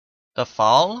The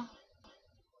fall?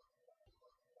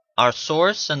 Our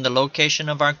source and the location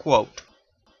of our quote.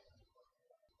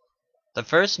 The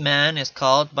first man is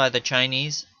called by the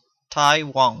Chinese Tai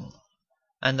Wang,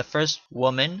 and the first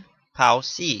woman Pao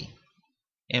Si.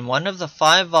 In one of the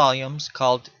 5 volumes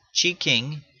called Qi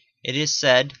King, it is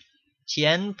said,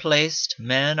 Tian placed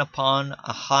man upon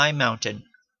a high mountain,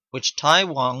 which Tai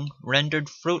Wang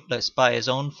rendered fruitless by his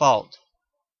own fault.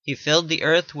 He filled the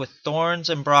earth with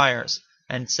thorns and briars,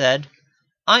 and said,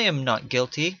 I am not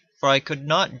guilty, for I could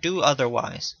not do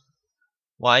otherwise.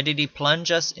 Why did he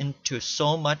plunge us into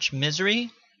so much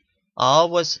misery? All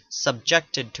was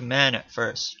subjected to man at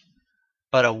first,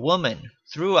 but a woman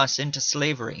threw us into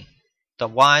slavery. The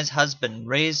wise husband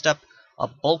raised up a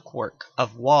bulwark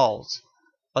of walls,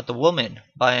 but the woman,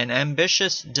 by an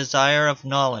ambitious desire of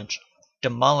knowledge,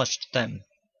 demolished them.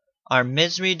 Our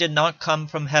misery did not come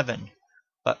from heaven,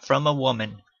 but from a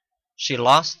woman. She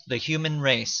lost the human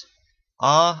race.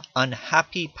 Ah,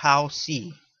 unhappy Pao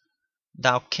Si!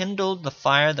 Thou kindled the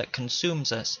fire that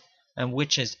consumes us, and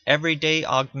which is every day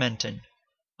augmented.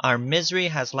 Our misery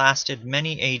has lasted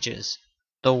many ages.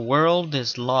 The world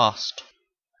is lost.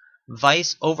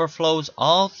 Vice overflows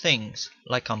all things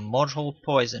like a mortal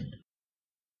poison.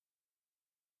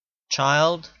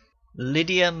 Child,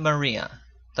 Lydia Maria,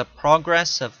 The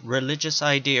Progress of Religious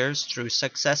Ideas Through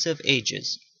Successive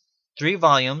Ages. 3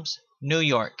 volumes, New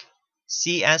York,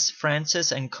 C. S.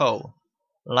 Francis & Co.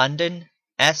 London,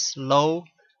 S. Lowe,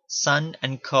 Son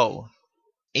 & Co.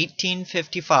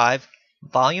 1855,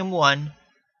 Volume 1,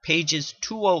 pages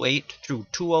 208 through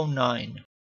 209.